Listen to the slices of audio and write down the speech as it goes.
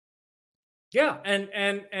Yeah,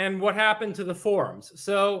 and what happened to the forms?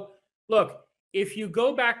 So look, if you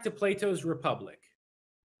go back to Plato's Republic,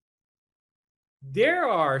 there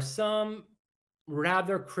are some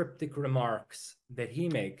rather cryptic remarks that he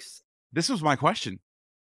makes. This was my question.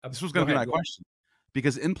 This was going to be my question.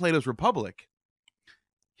 Because in Plato's Republic,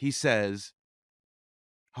 he says,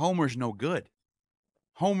 Homer's no good.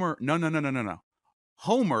 Homer, no.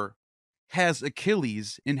 Homer has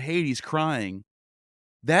Achilles in Hades crying.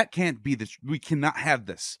 That can't be this. We cannot have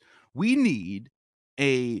this. We need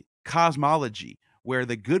a cosmology where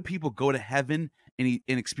the good people go to heaven and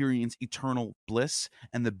experience eternal bliss,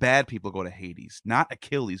 and the bad people go to Hades, not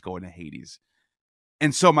Achilles going to Hades.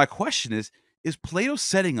 And so my question is Plato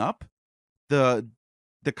setting up the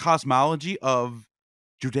cosmology of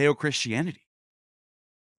Judeo-Christianity?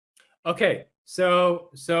 Okay,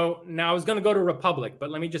 so now I was going to go to Republic,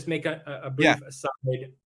 but let me just make a brief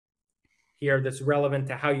aside here that's relevant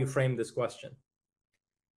to how you frame this question.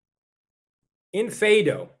 In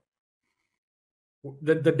Phaedo,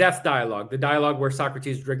 the death dialogue, the dialogue where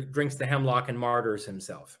Socrates drinks the hemlock and martyrs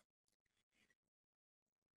himself,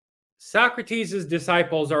 Socrates'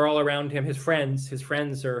 disciples are all around him. His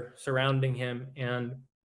friends are surrounding him, and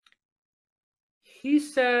he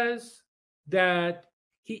says that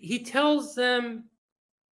he tells them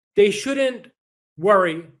they shouldn't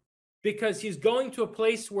worry because he's going to a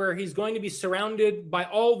place where he's going to be surrounded by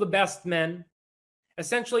all the best men,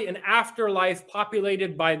 essentially an afterlife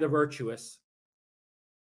populated by the virtuous,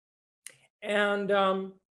 and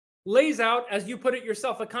lays out, as you put it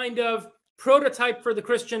yourself, a kind of prototype for the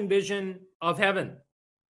Christian vision of heaven.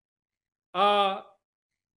 And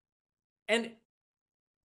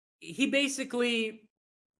he basically,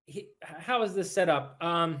 how is this set up?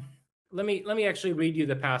 Let me actually read you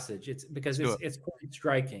the passage. It's because it's quite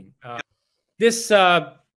striking. This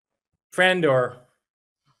friend or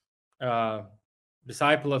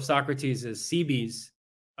disciple of Socrates is Cebes,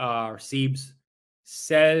 or Cebes,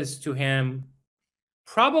 says to him,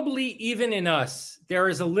 probably even in us, there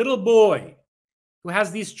is a little boy who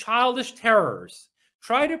has these childish terrors.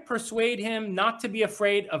 Try to persuade him not to be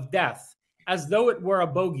afraid of death, as though it were a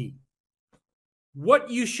bogey. What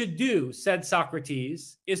you should do, said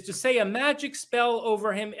Socrates, is to say a magic spell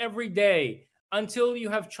over him every day until you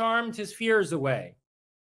have charmed his fears away.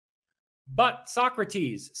 But,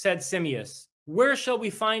 Socrates, said Simmias, where shall we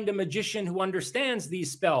find a magician who understands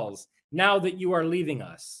these spells now that you are leaving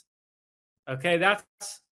us? Okay, that's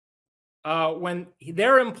when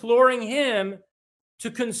they're imploring him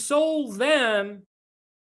to console them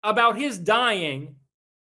about his dying,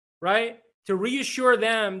 right? To reassure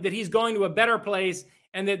them that he's going to a better place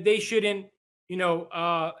and that they shouldn't,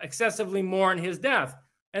 excessively mourn his death.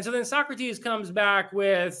 And so then Socrates comes back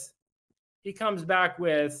with,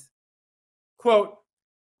 quote,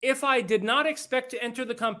 if I did not expect to enter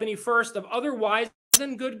the company first of other wise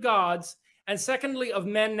and good gods, and secondly of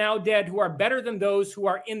men now dead who are better than those who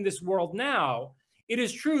are in this world now, it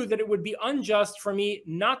is true that it would be unjust for me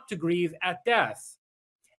not to grieve at death.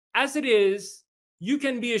 As it is, you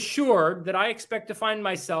can be assured that I expect to find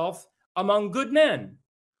myself among good men.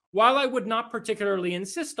 While I would not particularly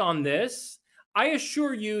insist on this, I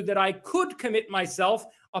assure you that I could commit myself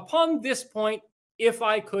upon this point if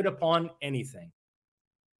I could upon anything.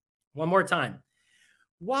 One more time.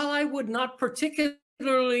 While I would not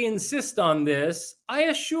particularly insist on this, I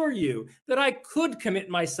assure you that I could commit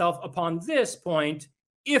myself upon this point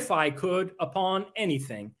if I could upon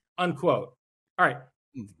anything, unquote. All right.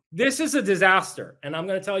 This is a disaster, and I'm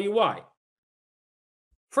going to tell you why.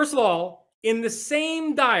 First of all, in the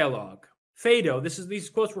same dialogue, Phaedo, these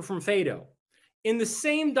quotes were from Phaedo. In the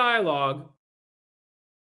same dialogue,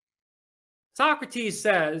 Socrates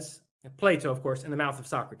says, Plato, of course, in the mouth of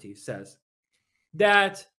Socrates, says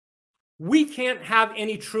that we can't have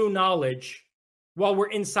any true knowledge while we're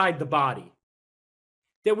inside the body.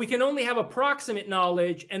 That we can only have approximate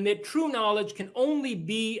knowledge, and that true knowledge can only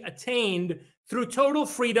be attained through total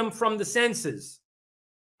freedom from the senses.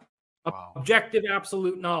 Wow. Objective,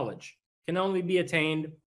 absolute knowledge can only be attained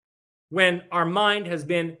when our mind has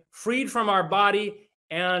been freed from our body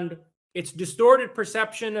and its distorted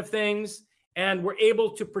perception of things, and we're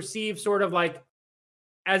able to perceive sort of like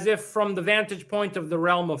as if from the vantage point of the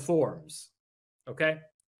realm of forms. Okay?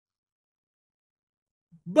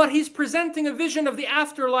 But he's presenting a vision of the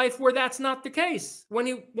afterlife where that's not the case. When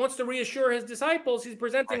he wants to reassure his disciples, he's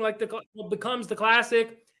presenting like what becomes the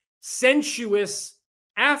classic sensuous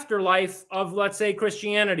afterlife of, let's say,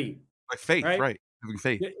 Christianity. Like faith, right? Having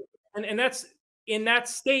faith. And that's, in that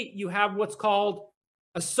state, you have what's called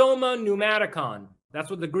a soma pneumaticon.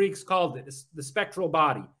 That's what the Greeks called it, the spectral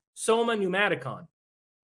body. Soma pneumaticon.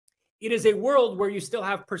 it is a world where you still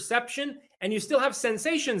have perception and you still have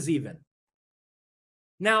sensations even.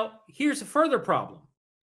 Now, here's a further problem.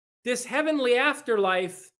 This heavenly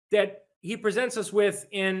afterlife that he presents us with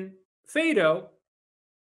in Phaedo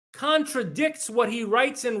contradicts what he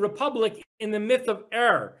writes in Republic in the myth of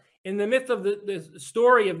error, in the myth of the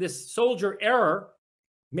story of this soldier error.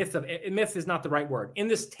 Myth is not the right word. In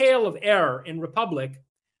this tale of error in Republic,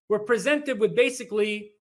 we're presented with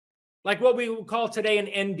basically like what we would call today an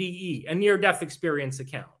NDE, a near-death experience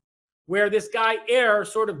account, where this guy Air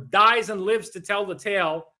sort of dies and lives to tell the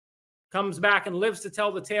tale, comes back and lives to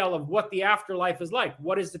tell the tale of what the afterlife is like.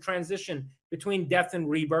 What is the transition between death and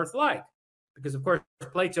rebirth like? Because, of course,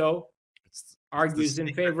 Plato argues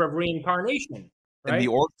in favor of reincarnation. Right? And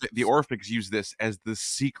the Orphics use this as the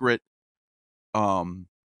secret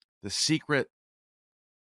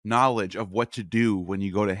knowledge of what to do when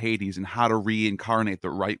you go to Hades and how to reincarnate the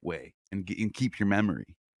right way and keep your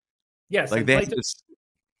memory. Yes, like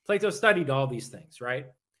Plato studied all these things, right?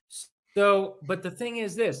 So, but the thing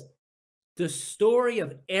is this, the story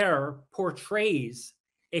of error portrays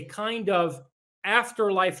a kind of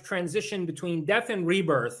afterlife transition between death and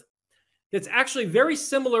rebirth that's actually very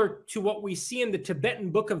similar to what we see in the Tibetan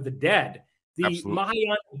Book of the Dead, the Absolutely.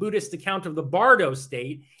 Mahayana Buddhist account of the Bardo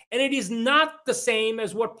state. And it is not the same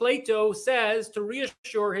as what Plato says to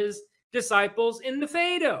reassure his disciples in the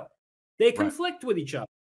Phaedo. They conflict with each other.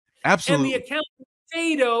 Absolutely. And the account of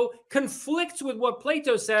Phaedo conflicts with what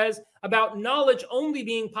Plato says about knowledge only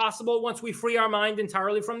being possible once we free our mind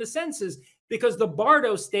entirely from the senses, because the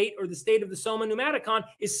Bardo state, or the state of the Soma Pneumaticon,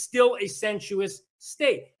 is still a sensuous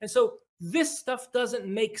state. And so this stuff doesn't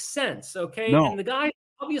make sense, okay? No. And the guy,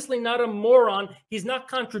 obviously not a moron. He's not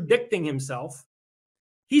contradicting himself.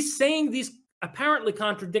 He's saying these apparently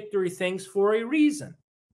contradictory things for a reason.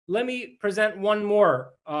 Let me present one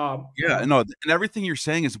more. And everything you're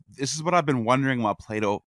saying this is what I've been wondering about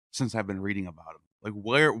Plato since I've been reading about him. Like,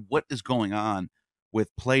 what is going on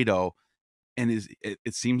with Plato? And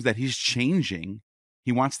it seems that he's changing.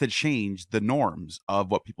 He wants to change the norms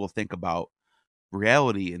of what people think about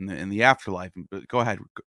reality in the afterlife. Go ahead.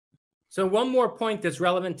 So one more point that's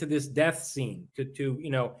relevant to this death scene, to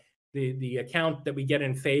the account that we get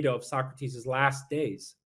in Phaedo of Socrates' last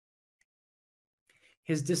days.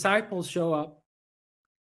 His disciples show up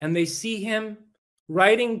and they see him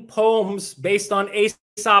writing poems based on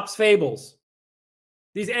Aesop's fables.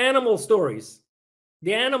 These animal stories,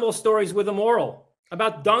 the animal stories with a moral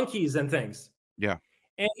about donkeys and things. Yeah.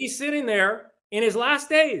 And he's sitting there in his last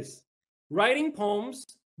days writing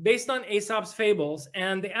poems based on Aesop's fables.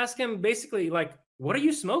 And they ask him basically, like, what are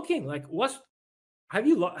you smoking? Like, have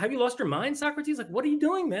you lost your mind, Socrates? Like, what are you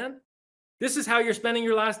doing, man? This is how you're spending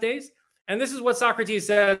your last days? And this is what Socrates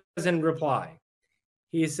says in reply.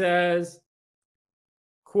 He says,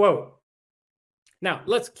 quote, now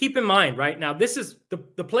let's keep in mind, right? Now, this is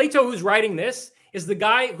the Plato who's writing this is the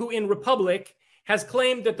guy who in Republic has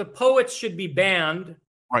claimed that the poets should be banned.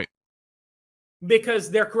 Right.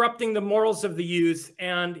 Because they're corrupting the morals of the youth.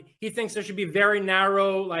 And he thinks there should be very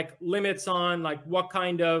narrow, like, limits on like what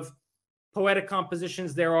kind of poetic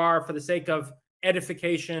compositions there are for the sake of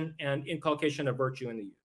edification and inculcation of virtue in the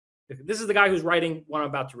youth. This is the guy who's writing what I'm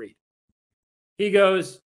about to read. He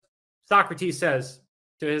goes, Socrates says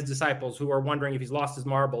to his disciples who are wondering if he's lost his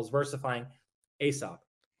marbles, versifying Aesop,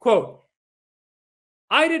 quote,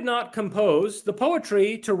 I did not compose the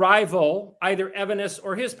poetry to rival either Evenus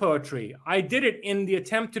or his poetry. I did it in the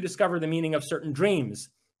attempt to discover the meaning of certain dreams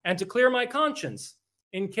and to clear my conscience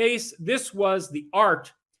in case this was the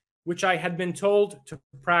art which I had been told to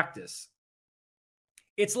practice.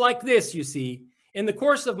 It's like this, you see. In the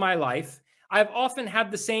course of my life, I've often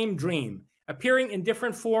had the same dream, appearing in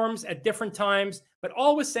different forms at different times, but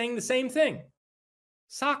always saying the same thing.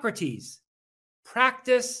 Socrates,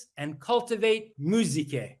 practice and cultivate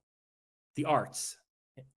musike, the arts,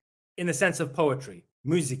 in the sense of poetry,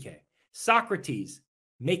 musike. Socrates,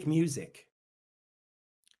 make music.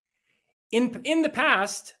 In the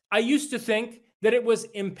past, I used to think that it was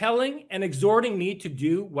impelling and exhorting me to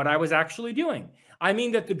do what I was actually doing. I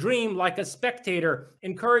mean that the dream, like a spectator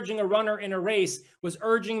encouraging a runner in a race, was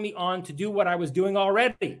urging me on to do what I was doing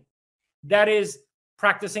already. That is,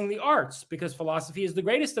 practicing the arts, because philosophy is the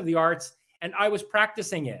greatest of the arts, and I was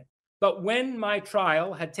practicing it. But when my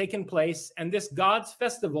trial had taken place and this God's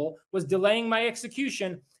festival was delaying my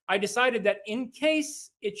execution, I decided that in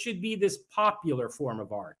case it should be this popular form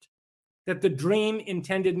of art that the dream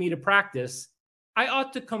intended me to practice, I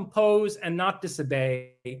ought to compose and not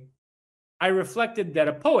disobey. I reflected that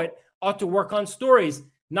a poet ought to work on stories,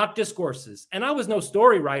 not discourses. And I was no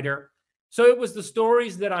story writer. So it was the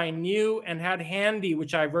stories that I knew and had handy,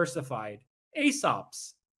 which I versified.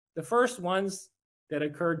 Aesop's, the first ones that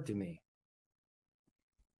occurred to me.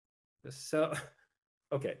 So,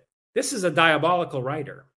 okay, this is a diabolical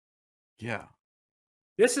writer. Yeah.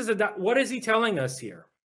 This is what is he telling us here?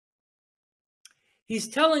 He's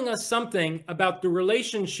telling us something about the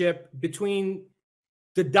relationship between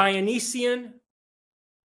the Dionysian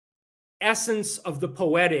essence of the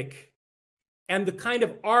poetic and the kind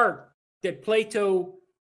of art that Plato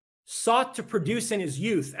sought to produce in his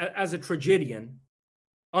youth as a tragedian,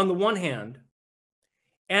 on the one hand,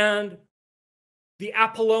 and the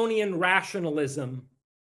Apollonian rationalism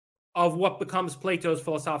of what becomes Plato's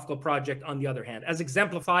philosophical project on the other hand, as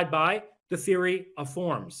exemplified by the theory of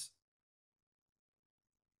forms.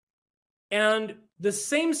 And the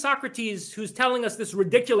same Socrates who's telling us this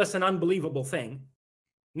ridiculous and unbelievable thing,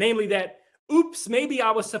 namely that, oops, maybe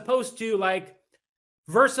I was supposed to like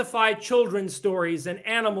versify children's stories and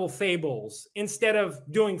animal fables instead of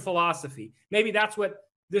doing philosophy. Maybe that's what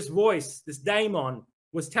this voice, this daimon,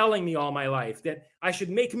 was telling me all my life, that I should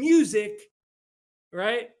make music,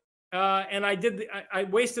 right? And I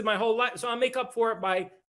wasted my whole life. So I'll make up for it by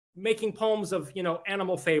making poems of,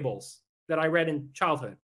 animal fables that I read in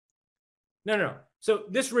childhood. No. So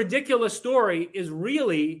this ridiculous story is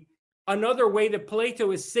really another way that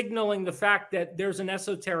Plato is signaling the fact that there's an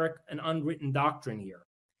esoteric and unwritten doctrine here.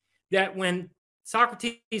 That when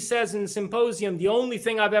Socrates says in Symposium, the only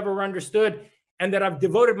thing I've ever understood and that I've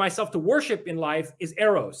devoted myself to worship in life is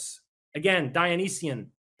eros. Again,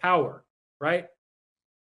 Dionysian power, right?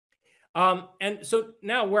 And so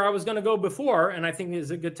now where I was going to go before, and I think is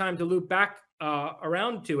a good time to loop back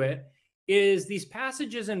around to it, is these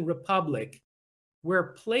passages in Republic where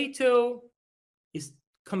Plato is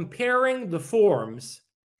comparing the forms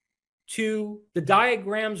to the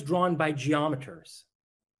diagrams drawn by geometers.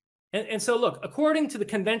 And so look, according to the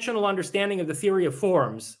conventional understanding of the theory of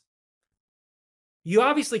forms, you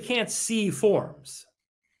obviously can't see forms,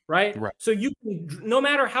 right? So you can, no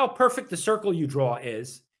matter how perfect the circle you draw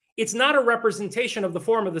is, it's not a representation of the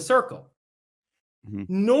form of the circle,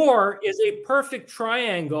 nor is a perfect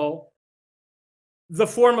triangle the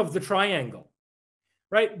form of the triangle,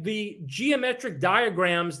 right? The geometric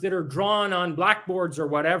diagrams that are drawn on blackboards or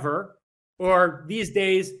whatever, or these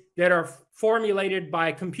days that are formulated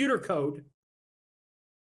by computer code,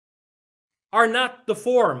 are not the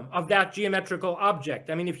form of that geometrical object.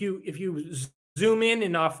 I mean, if you zoom in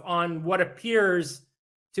enough on what appears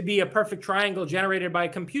to be a perfect triangle generated by a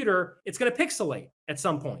computer, it's going to pixelate at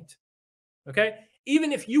some point, okay?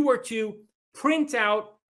 Even if you were to print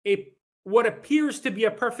out what appears to be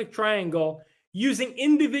a perfect triangle using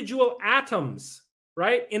individual atoms,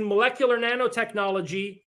 right? In molecular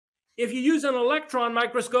nanotechnology, if you use an electron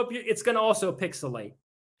microscope, it's going to also pixelate.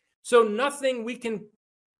 So nothing we can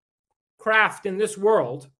craft in this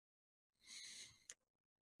world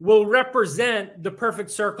will represent the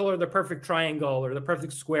perfect circle or the perfect triangle or the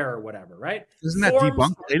perfect square or whatever, right? Doesn't that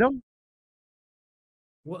debunk Plato?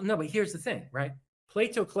 Well, no, but here's the thing, right?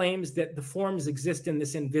 Plato claims that the forms exist in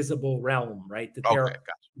this invisible realm, right? That they're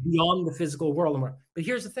beyond the physical world. But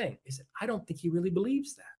here's the thing, is that I don't think he really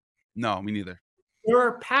believes that. No, me neither. There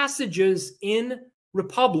are passages in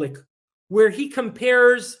Republic where he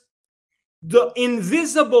compares the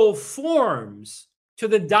invisible forms to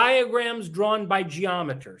the diagrams drawn by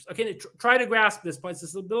geometers. Okay, try to grasp this point. This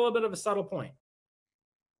is a little bit of a subtle point.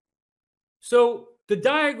 So the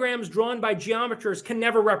diagrams drawn by geometers can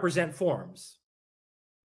never represent forms.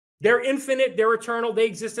 They're infinite, they're eternal, they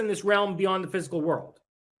exist in this realm beyond the physical world.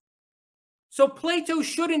 So Plato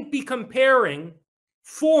shouldn't be comparing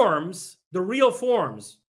forms, the real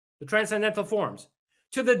forms, the transcendental forms,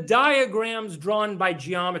 to the diagrams drawn by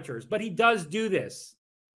geometers. But he does do this.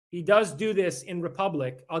 He does do this in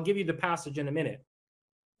Republic. I'll give you the passage in a minute.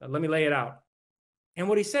 Let me lay it out. And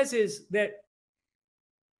what he says is that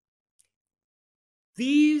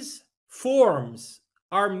these forms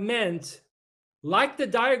are meant, like the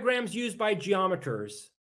diagrams used by geometers,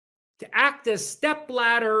 to act as step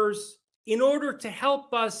ladders in order to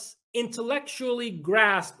help us intellectually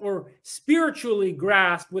grasp or spiritually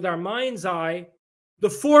grasp with our mind's eye the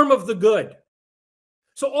form of the good.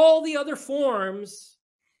 So all the other forms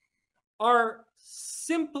are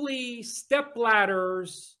simply step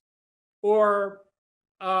ladders or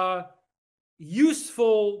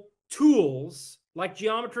useful tools like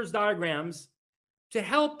geometers' diagrams to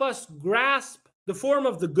help us grasp the form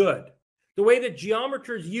of the good. The way that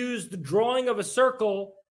geometers use the drawing of a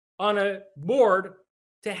circle on a board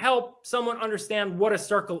to help someone understand what a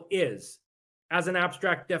circle is as an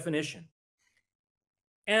abstract definition.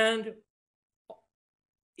 And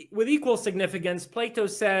with equal significance, Plato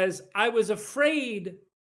says, I was afraid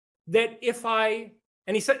that if I,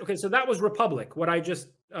 and he said, okay, so that was Republic, what I just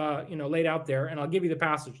laid out there, and I'll give you the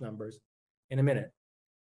passage numbers in a minute.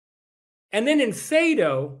 And then in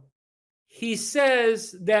Phaedo, he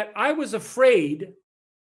says that I was afraid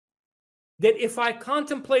that if I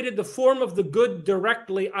contemplated the form of the good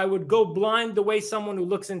directly, I would go blind the way someone who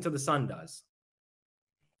looks into the sun does.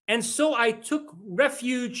 And so I took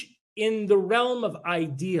refuge in the realm of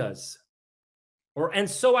ideas, and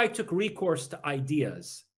so I took recourse to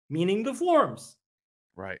ideas, meaning the forms.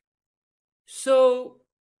 Right. So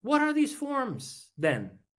what are these forms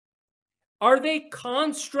then? Are they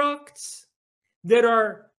constructs that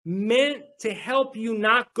are meant to help you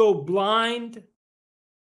not go blind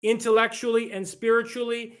intellectually and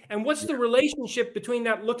spiritually? And what's the relationship between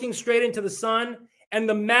that looking straight into the sun and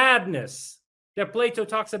the madness that Plato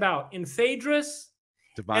talks about in Phaedrus?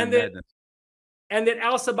 Divine madness. And that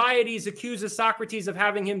Alcibiades accuses Socrates of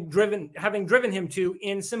having driven him to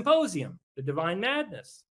in Symposium, the divine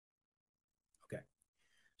madness. Okay.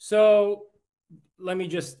 So let me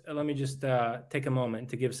just take a moment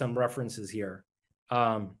to give some references here.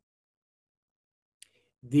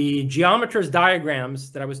 The geometer's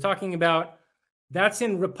diagrams that I was talking about, that's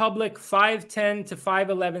in Republic 510 to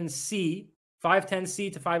 511c,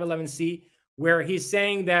 510c to 511c, where he's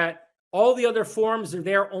saying that all the other forms are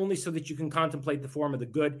there only so that you can contemplate the form of the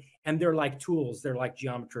good, and they're like tools, they're like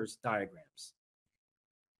geometer's diagrams.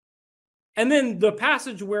 And then the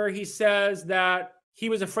passage where he says that he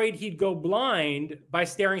was afraid he'd go blind by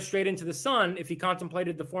staring straight into the sun if he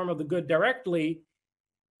contemplated the form of the good directly,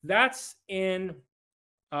 that's in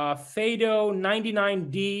Phaedo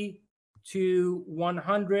 99d to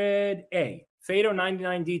 100a. Phaedo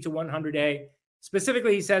 99d to 100a.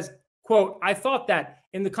 Specifically, he says, quote, I thought that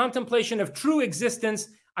in the contemplation of true existence,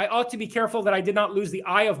 I ought to be careful that I did not lose the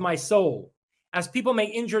eye of my soul, as people may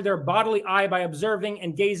injure their bodily eye by observing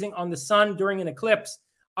and gazing on the sun during an eclipse,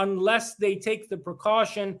 unless they take the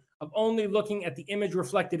precaution of only looking at the image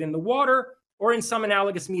reflected in the water or in some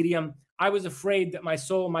analogous medium. I was afraid that my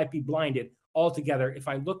soul might be blinded altogether if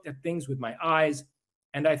I looked at things with my eyes,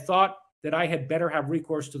 and I thought that I had better have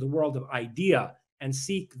recourse to the world of idea and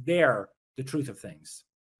seek there the truth of things.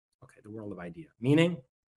 Okay, the world of idea, meaning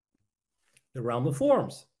the realm of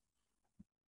forms.